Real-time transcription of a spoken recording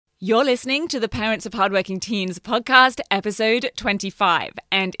You're listening to the Parents of Hardworking Teens podcast, episode 25.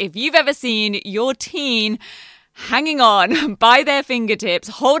 And if you've ever seen your teen hanging on by their fingertips,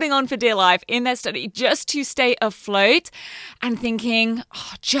 holding on for dear life in their study just to stay afloat and thinking,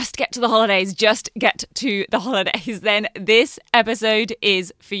 just get to the holidays, then this episode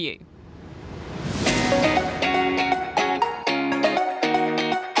is for you.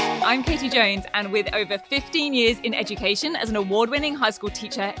 I'm Katie Jones, and with over 15 years in education as an award-winning high school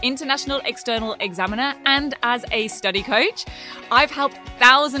teacher, international external examiner, and as a study coach, I've helped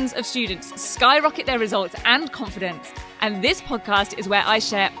thousands of students skyrocket their results and confidence. And this podcast is where I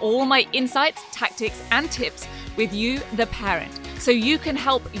share all my insights, tactics, and tips with you, the parent, so you can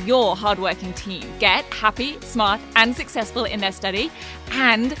help your hardworking teen get happy, smart, and successful in their study,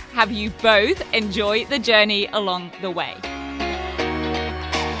 and have you both enjoy the journey along the way.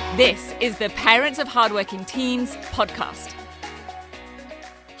 This is the Parents of Hardworking Teens podcast.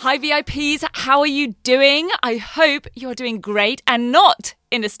 Hi VIPs, how are you doing? I hope you're doing great and not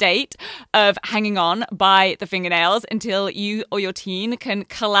in a state of hanging on by the fingernails until you or your teen can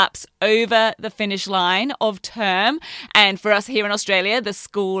collapse over the finish line of term, and for us here in Australia, the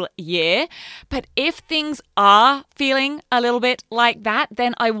school year. But if things are feeling a little bit like that,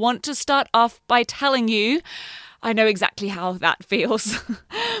 then I want to start off by telling you I know exactly how that feels.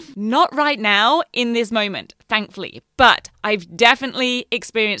 Not right now in this moment, thankfully, but I've definitely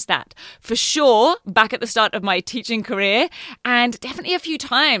experienced that. For sure, back at the start of my teaching career, and definitely a few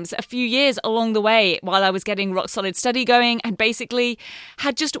years along the way while I was getting rock solid study going and basically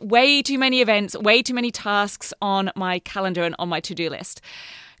had just way too many events, way too many tasks on my calendar and on my to-do list.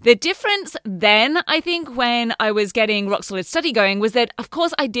 The difference then, I think, when I was getting rock solid study going was that, of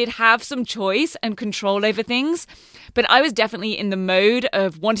course, I did have some choice and control over things, but I was definitely in the mode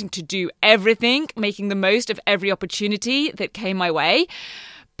of wanting to do everything, making the most of every opportunity that came my way.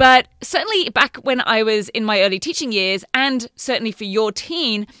 But certainly back when I was in my early teaching years, and certainly for your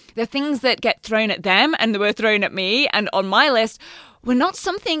teen, the things that get thrown at them and that were thrown at me and on my list were not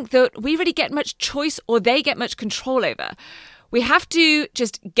something that we really get much choice or they get much control over. We have to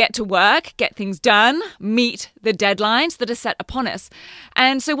just get to work, get things done, meet the deadlines that are set upon us.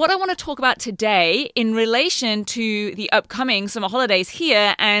 And so what I want to talk about today in relation to the upcoming summer holidays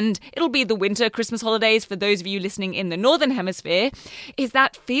here, and it'll be the winter Christmas holidays for those of you listening in the Northern Hemisphere, is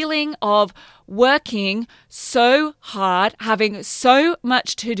that feeling of working so hard, having so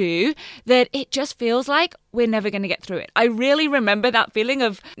much to do that it just feels like we're never going to get through it. I really remember that feeling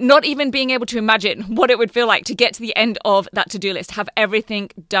of not even being able to imagine what it would feel like to get to the end of that to-do list, have everything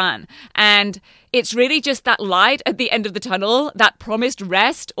done. And it's really just that light at the end of the tunnel, that promised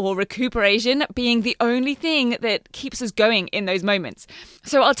rest or recuperation being the only thing that keeps us going in those moments.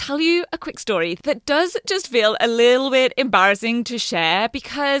 So I'll tell you a quick story that does just feel a little bit embarrassing to share,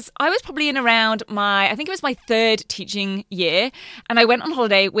 because I was probably in around I think it was my third teaching year, and I went on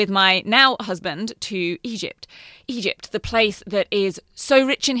holiday with my now husband to Egypt. Egypt, the place that is so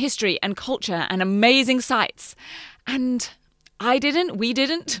rich in history and culture and amazing sights. And we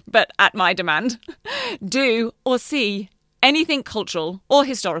didn't, but at my demand, do or see anything cultural or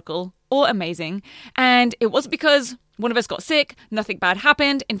historical or amazing. And it wasn't because one of us got sick, nothing bad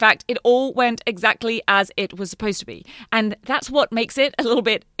happened. In fact, it all went exactly as it was supposed to be. And that's what makes it a little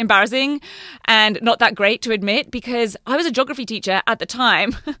bit embarrassing and not that great to admit, because I was a geography teacher at the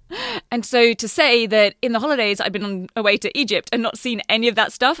time. And so to say that in the holidays I'd been on away to Egypt and not seen any of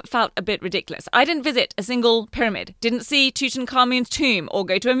that stuff felt a bit ridiculous. I didn't visit a single pyramid, didn't see Tutankhamun's tomb or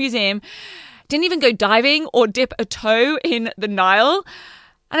go to a museum, didn't even go diving or dip a toe in the Nile.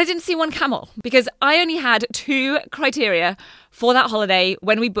 And I didn't see one camel, because I only had two criteria for that holiday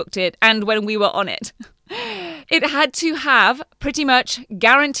when we booked it and when we were on it. It had to have pretty much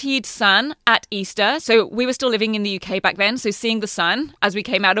guaranteed sun at Easter. So we were still living in the UK back then, so seeing the sun as we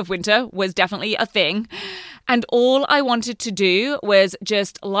came out of winter was definitely a thing. And all I wanted to do was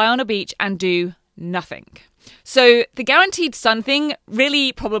just lie on a beach and do nothing. So the guaranteed sun thing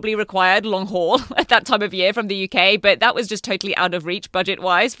really probably required long haul at that time of year from the UK, but that was just totally out of reach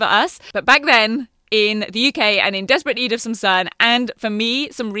budget-wise for us. But back then, in the UK and in desperate need of some sun, and for me,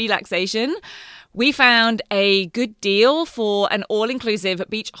 some relaxation, we found a good deal for an all-inclusive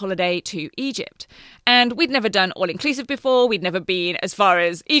beach holiday to Egypt. And we'd never done all-inclusive before, we'd never been as far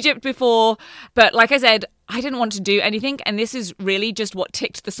as Egypt before, but like I said, I didn't want to do anything, and this is really just what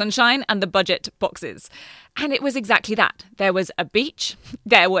ticked the sunshine and the budget boxes. And it was exactly that. There was a beach,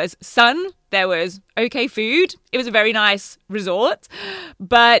 there was sun, there was okay food. It was a very nice resort,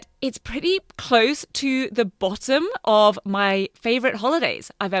 but it's pretty close to the bottom of my favorite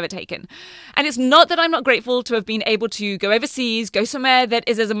holidays I've ever taken. And it's not that I'm not grateful to have been able to go overseas, go somewhere that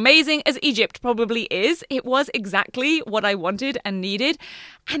is as amazing as Egypt probably is. It was exactly what I wanted and needed.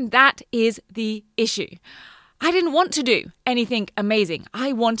 And that is the issue. I didn't want to do anything amazing.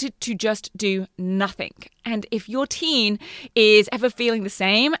 I wanted to just do nothing. And if your teen is ever feeling the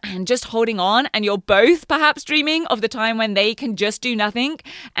same and just holding on, and you're both perhaps dreaming of the time when they can just do nothing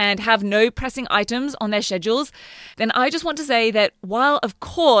and have no pressing items on their schedules, then I just want to say that while, of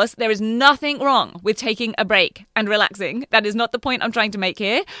course, there is nothing wrong with taking a break and relaxing, that is not the point I'm trying to make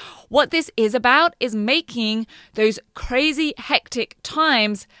here. What this is about is making those crazy, hectic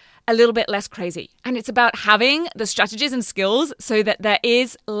times a little bit less crazy. And it's about having the strategies and skills so that there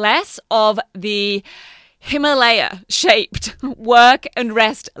is less of the Himalaya-shaped work and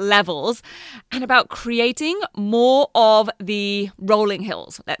rest levels, and about creating more of the rolling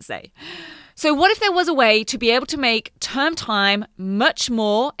hills, let's say. So what if there was a way to be able to make term time much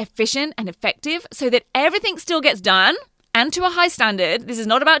more efficient and effective so that everything still gets done, and to a high standard? This is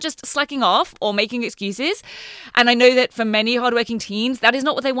not about just slacking off or making excuses. And I know that for many hardworking teens, that is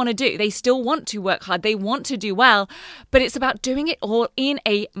not what they want to do. They still want to work hard. They want to do well. But it's about doing it all in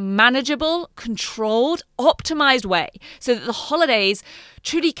a manageable, controlled, optimized way so that the holidays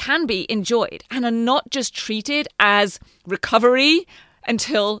truly can be enjoyed and are not just treated as recovery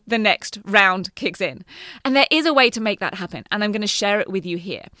until the next round kicks in. And there is a way to make that happen, and I'm going to share it with you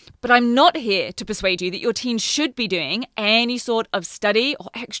here. But I'm not here to persuade you that your teen should be doing any sort of study or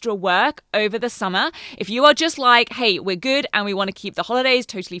extra work over the summer. If you are just like, hey, we're good and we want to keep the holidays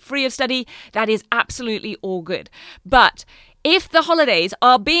totally free of study, that is absolutely all good. But if the holidays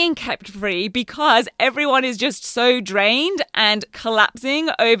are being kept free because everyone is just so drained and collapsing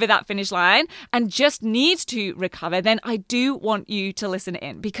over that finish line and just needs to recover, then I do want you to listen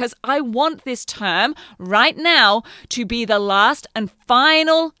in, because I want this term right now to be the last and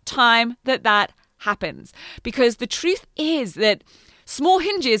final time that happens. Because the truth is that small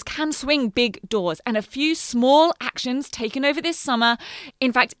hinges can swing big doors, and a few small actions taken over this summer,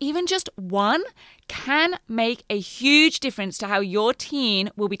 in fact, even just one, can make a huge difference to how your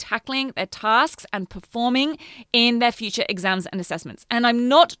teen will be tackling their tasks and performing in their future exams and assessments. And I'm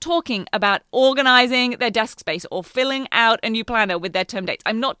not talking about organizing their desk space or filling out a new planner with their term dates.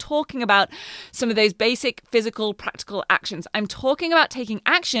 I'm not talking about some of those basic physical, practical actions. I'm talking about taking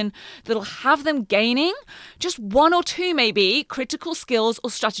action that'll have them gaining just one or two, maybe, critical skills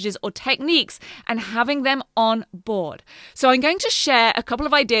or strategies or techniques, and having them on board. So I'm going to share a couple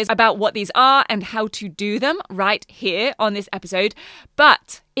of ideas about what these are and how to do them right here on this episode.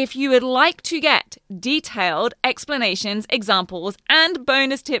 But if you would like to get detailed explanations, examples, and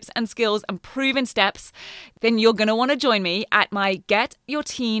bonus tips and skills and proven steps, then you're going to want to join me at my Get Your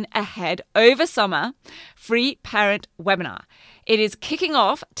Teen Ahead Over Summer free parent webinar. It is kicking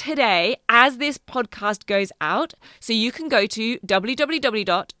off today as this podcast goes out. So you can go to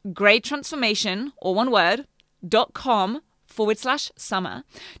www.gradetransformation, or one word, .com/summer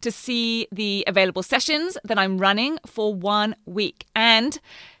to see the available sessions that I'm running for 1 week, and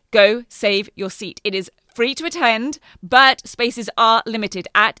go save your seat. It is free to attend, but spaces are limited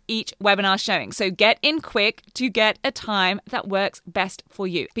at each webinar showing. So get in quick to get a time that works best for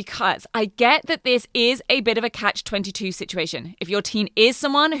you, because I get that this is a bit of a catch-22 situation. If your teen is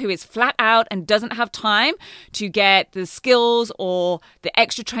someone who is flat out and doesn't have time to get the skills or the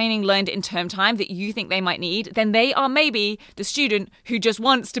extra training learned in term time that you think they might need, then they are maybe the student who just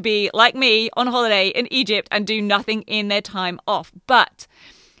wants to be like me on holiday in Egypt and do nothing in their time off. But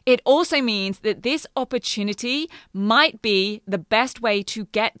it also means that this opportunity might be the best way to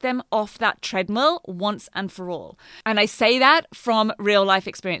get them off that treadmill once and for all. And I say that from real life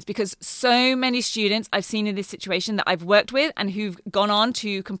experience, because so many students I've seen in this situation that I've worked with and who've gone on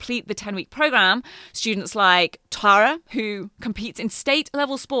to complete the 10-week program, students like Tara, who competes in state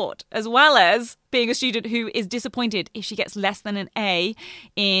level sport, as well as being a student who is disappointed if she gets less than an A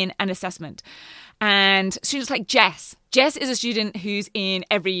in an assessment. And students like Jess. Jess is a student who's in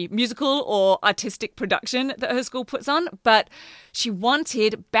every musical or artistic production that her school puts on, but she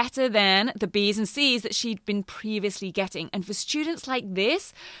wanted better than the B's and C's that she'd been previously getting. And for students like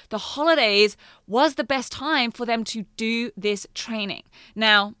this, the holidays was the best time for them to do this training.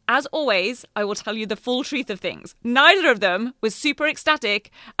 Now, as always, I will tell you the full truth of things. Neither of them was super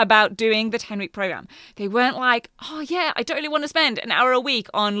ecstatic about doing the 10-week program. They weren't like, oh yeah, I totally want to spend an hour a week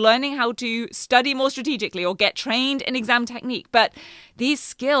on learning how to study more strategically or get trained in exam technique, but these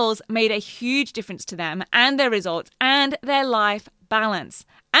skills made a huge difference to them and their results and their life balance,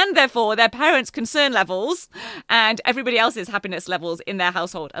 and therefore their parents' concern levels and everybody else's happiness levels in their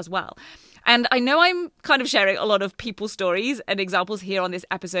household as well. And I know I'm kind of sharing a lot of people's stories and examples here on this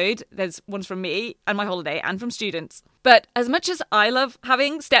episode. There's ones from me and my holiday and from students. But as much as I love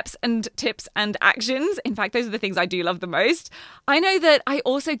having steps and tips and actions, in fact, those are the things I do love the most, I know that I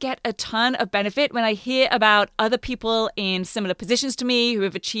also get a ton of benefit when I hear about other people in similar positions to me who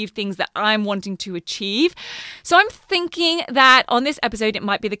have achieved things that I'm wanting to achieve. So I'm thinking that on this episode, it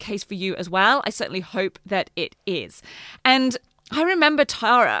might be the case for you as well. I certainly hope that it is. And I remember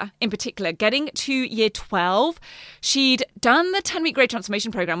Tara, in particular, getting to year 12. She'd done the 10-week grade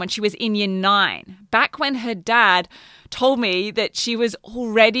transformation program when she was in year 9, back when her dad told me that she was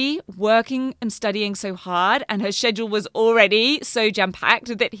already working and studying so hard and her schedule was already so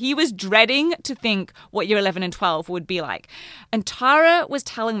jam-packed that he was dreading to think what year 11 and 12 would be like. And Tara was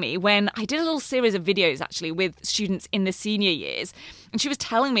telling me when I did a little series of videos actually with students in the senior years, and she was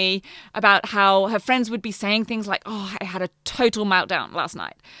telling me about how her friends would be saying things like, oh, I had a total meltdown last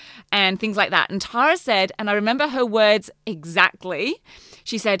night and things like that. And Tara said, and I remember her words exactly,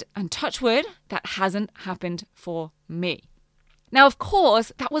 she said, and touch wood, that hasn't happened for me. Now, of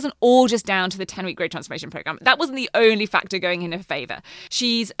course, that wasn't all just down to the 10-week grade transformation program. That wasn't the only factor going in her favor.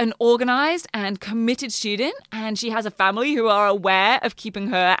 She's an organized and committed student, and she has a family who are aware of keeping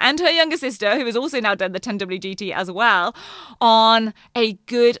her and her younger sister, who has also now done the 10WGT as well, on a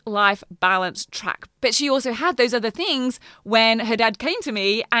good life balance track. But she also had those other things when her dad came to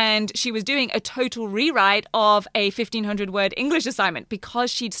me and she was doing a total rewrite of a 1,500-word English assignment because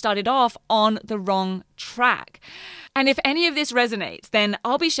she'd started off on the wrong track. And if any of this resonates, then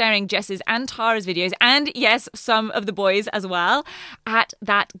I'll be sharing Jess's and Tara's videos, and yes, some of the boys as well, at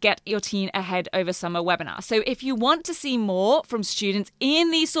that Get Your Teen Ahead Over Summer webinar. So if you want to see more from students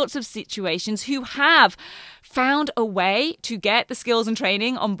in these sorts of situations who have found a way to get the skills and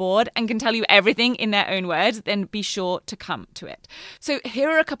training on board and can tell you everything in their own words, then be sure to come to it. So here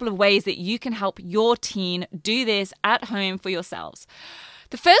are a couple of ways that you can help your teen do this at home for yourselves.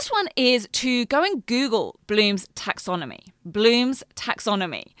 The first one is to go and Google Bloom's taxonomy,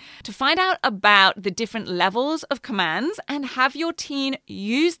 to find out about the different levels of commands and have your teen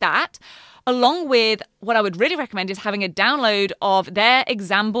use that, along with what I would really recommend is having a download of their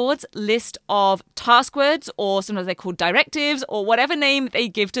exam board's list of task words, or sometimes they're called directives, or whatever name they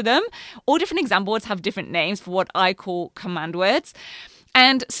give to them. All different exam boards have different names for what I call command words.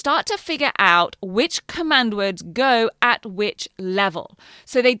 And start to figure out which command words go at which level.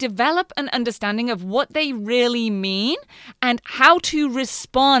 So they develop an understanding of what they really mean and how to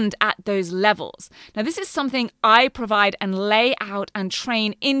respond at those levels. Now, this is something I provide and lay out and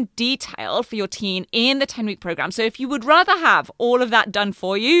train in detail for your teen in the 10-week program. So if you would rather have all of that done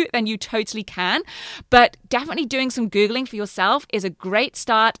for you, then you totally can. But definitely doing some Googling for yourself is a great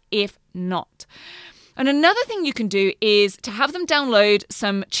start if not. And another thing you can do is to have them download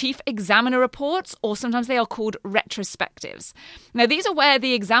some chief examiner reports, or sometimes they are called retrospectives. Now, these are where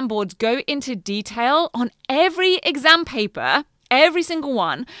the exam boards go into detail on every exam paper, every single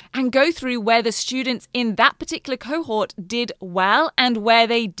one, and go through where the students in that particular cohort did well and where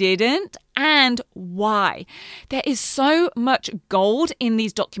they didn't, and why. There is so much gold in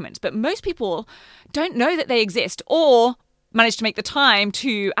these documents, but most people don't know that they exist or managed to make the time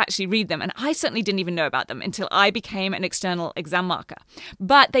to actually read them. And I certainly didn't even know about them until I became an external exam marker.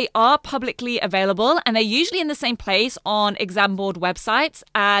 But they are publicly available, and they're usually in the same place on exam board websites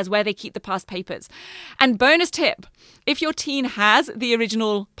as where they keep the past papers. And bonus tip, if your teen has the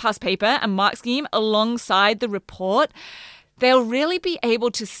original past paper and mark scheme alongside the report, they'll really be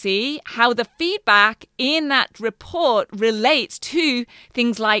able to see how the feedback in that report relates to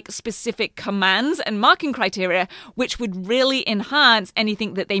things like specific commands and marking criteria, which would really enhance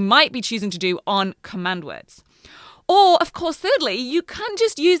anything that they might be choosing to do on command words. Or, of course, thirdly, you can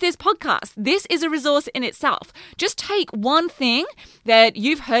just use this podcast. This is a resource in itself. Just take one thing that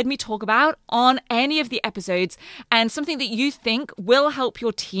you've heard me talk about on any of the episodes and something that you think will help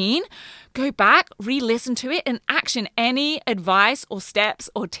your teen. Go back, re-listen to it, and action any advice or steps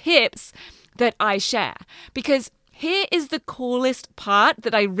or tips that I share. Because here is the coolest part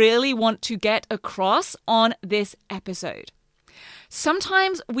that I really want to get across on this episode.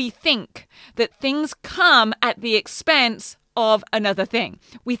 Sometimes we think that things come at the expense of another thing.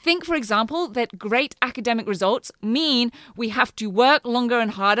 We think, for example, that great academic results mean we have to work longer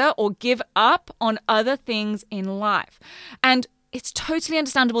and harder or give up on other things in life. And it's totally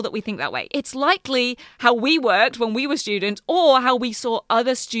understandable that we think that way. It's likely how we worked when we were students or how we saw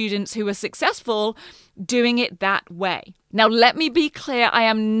other students who were successful doing it that way. Now, let me be clear. I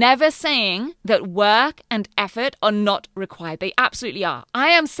am never saying that work and effort are not required. They absolutely are. I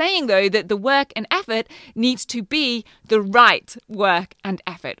am saying, though, that the work and effort needs to be the right work and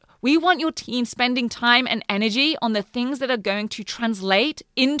effort. We want your team spending time and energy on the things that are going to translate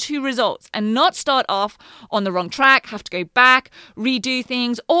into results and not start off on the wrong track, have to go back, redo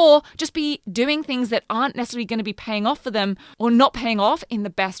things, or just be doing things that aren't necessarily going to be paying off for them or not paying off in the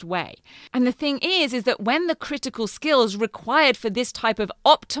best way. And the thing is that when the critical skills required for this type of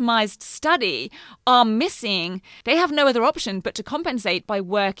optimized study are missing, they have no other option but to compensate by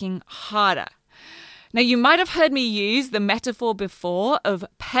working harder. Now, you might have heard me use the metaphor before of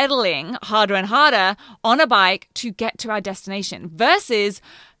pedaling harder and harder on a bike to get to our destination versus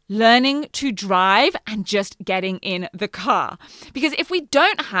learning to drive and just getting in the car. Because if we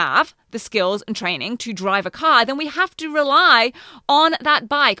don't have the skills and training to drive a car, then we have to rely on that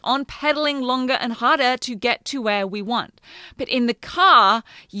bike, on pedaling longer and harder to get to where we want. But in the car,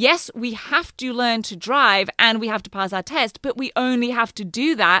 yes, we have to learn to drive and we have to pass our test, but we only have to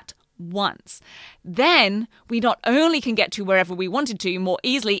do that once. Then we not only can get to wherever we wanted to more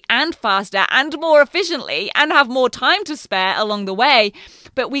easily and faster and more efficiently and have more time to spare along the way,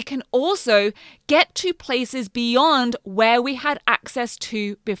 but we can also get to places beyond where we had access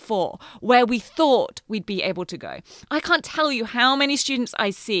to before, where we thought we'd be able to go. I can't tell you how many students I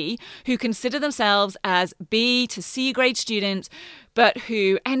see who consider themselves as B to C grade students, but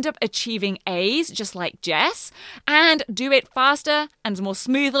who end up achieving A's just like Jess and do it faster and more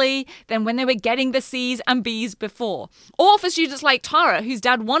smoothly than when they were getting the C's and B's before. Or for students like Tara, whose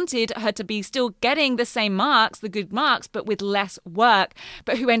dad wanted her to be still getting the same marks, the good marks, but with less work,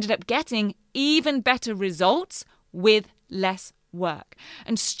 but who ended up getting even better results with less work.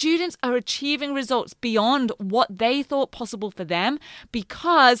 And students are achieving results beyond what they thought possible for them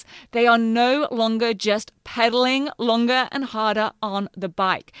because they are no longer just pedaling longer and harder on the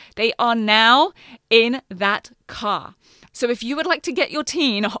bike. They are now in that car. So if you would like to get your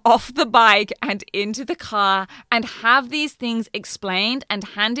teen off the bike and into the car and have these things explained and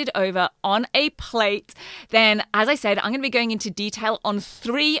handed over on a plate, then as I said, I'm going to be going into detail on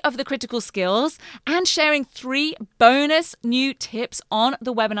 3 of the critical skills and sharing 3 bonus new tips on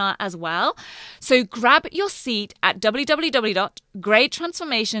the webinar as well. So grab your seat at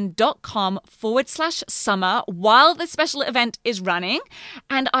www.gradetransformation.com/summer while the special event is running.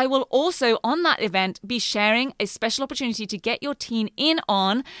 And I will also on that event be sharing a special opportunity to get your teen in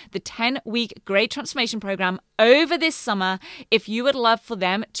on the 10-week grade transformation program over this summer if you would love for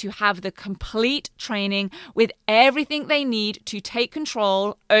them to have the complete training with everything they need to take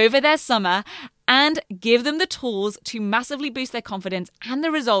control over their summer and give them the tools to massively boost their confidence and the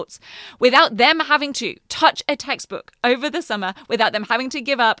results without them having to touch a textbook over the summer, without them having to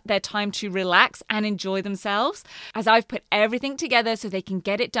give up their time to relax and enjoy themselves, as I've put everything together so they can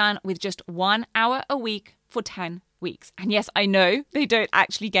get it done with just 1 hour a week for 10 weeks. And yes, I know they don't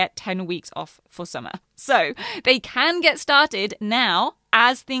actually get 10 weeks off for summer. So they can get started now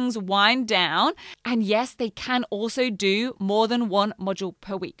as things wind down. And yes, they can also do more than 1 module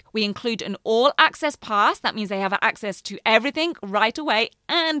per week. We include an all-access pass. That means they have access to everything right away.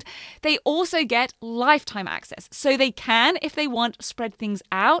 And they also get lifetime access. So they can, if they want, spread things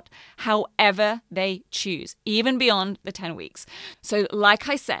out however they choose, even beyond the 10 weeks. So like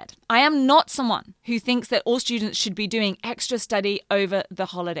I said, I am not someone who thinks that all students should be doing extra study over the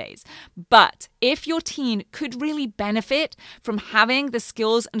holidays. But if your teen could really benefit from having the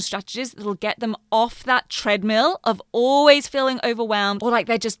skills and strategies that'll get them off that treadmill of always feeling overwhelmed or like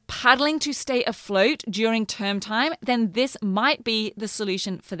they're just paddling to stay afloat during term time, then this might be the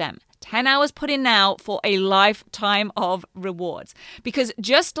solution for them. 10 hours put in now for a lifetime of rewards. Because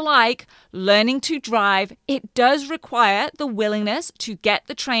just like learning to drive, it does require the willingness to get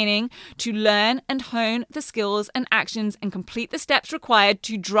the training, to learn and hone the skills and actions and complete the steps required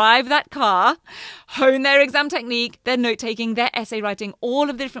to drive that car, hone their exam technique, their note-taking, their essay writing, all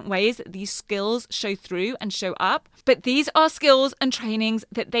of the different ways that these skills show through and show up. But these are skills and trainings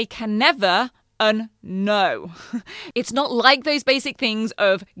that they can never no. It's not like those basic things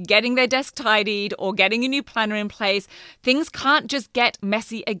of getting their desk tidied or getting a new planner in place. Things can't just get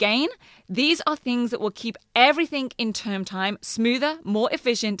messy again. These are things that will keep everything in term time smoother, more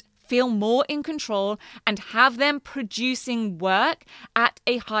efficient, feel more in control, and have them producing work at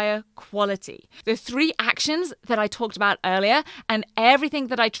a higher quality. The 3 actions that I talked about earlier and everything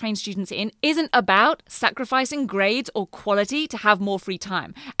that I train students in isn't about sacrificing grades or quality to have more free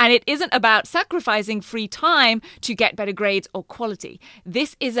time. And it isn't about sacrificing free time to get better grades or quality.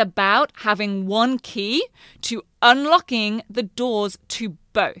 This is about having one key to unlocking the doors to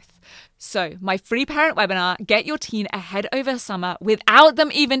both. So my free parent webinar, Get Your Teen Ahead Over Summer without them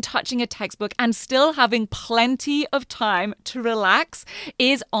even touching a textbook and still having plenty of time to relax,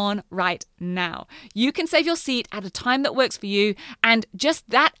 is on right now. You can save your seat at a time that works for you, and just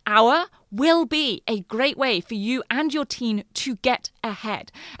that hour will be a great way for you and your teen to get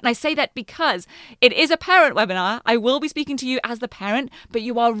ahead. And I say that because it is a parent webinar. I will be speaking to you as the parent, but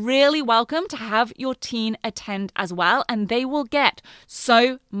you are really welcome to have your teen attend as well, and they will get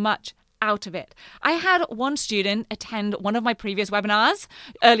so much out of it. I had one student attend one of my previous webinars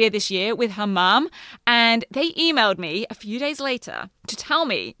earlier this year with her mum, and they emailed me a few days later to tell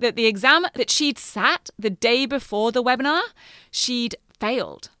me that the exam that she'd sat the day before the webinar, she'd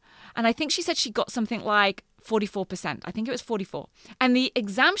failed. And I think she said she got something like 44%. I think it was 44. And the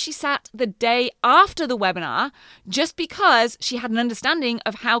exam she sat the day after the webinar, just because she had an understanding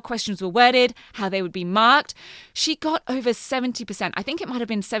of how questions were worded, how they would be marked, she got over 70%. I think it might have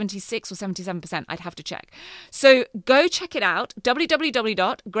been 76 or 77%. I'd have to check. So go check it out.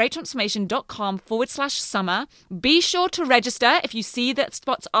 www.greattransformation.com/summer. Be sure to register if you see that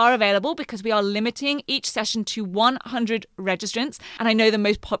spots are available, because we are limiting each session to 100 registrants. And I know the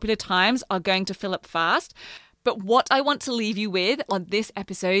most popular times are going to fill up fast. But what I want to leave you with on this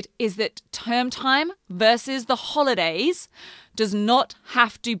episode is that term time versus the holidays does not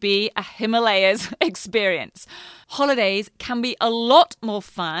have to be a Himalayas experience. Holidays can be a lot more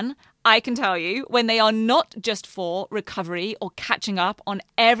fun, I can tell you, when they are not just for recovery or catching up on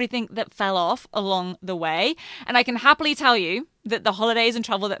everything that fell off along the way. And I can happily tell you that the holidays and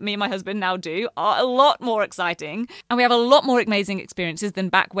travel that me and my husband now do are a lot more exciting. And we have a lot more amazing experiences than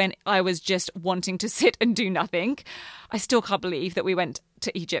back when I was just wanting to sit and do nothing. I still can't believe that we went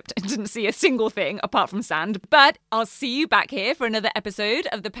to Egypt and didn't see a single thing apart from sand. But I'll see you back here for another episode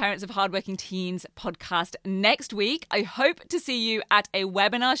of the Parents of Hardworking Teens podcast next week. I hope to see you at a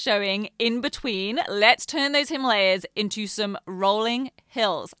webinar showing in between. Let's turn those Himalayas into some rolling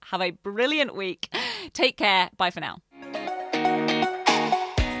hills. Have a brilliant week. Take care. Bye for now.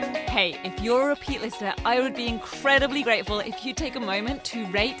 Hey, if you're a repeat listener, I would be incredibly grateful if you take a moment to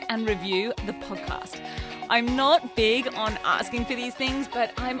rate and review the podcast. I'm not big on asking for these things,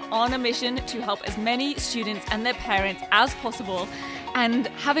 but I'm on a mission to help as many students and their parents as possible, and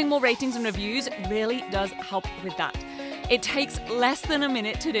having more ratings and reviews really does help with that. It takes less than a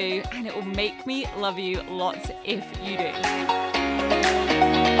minute to do, and it will make me love you lots if you do.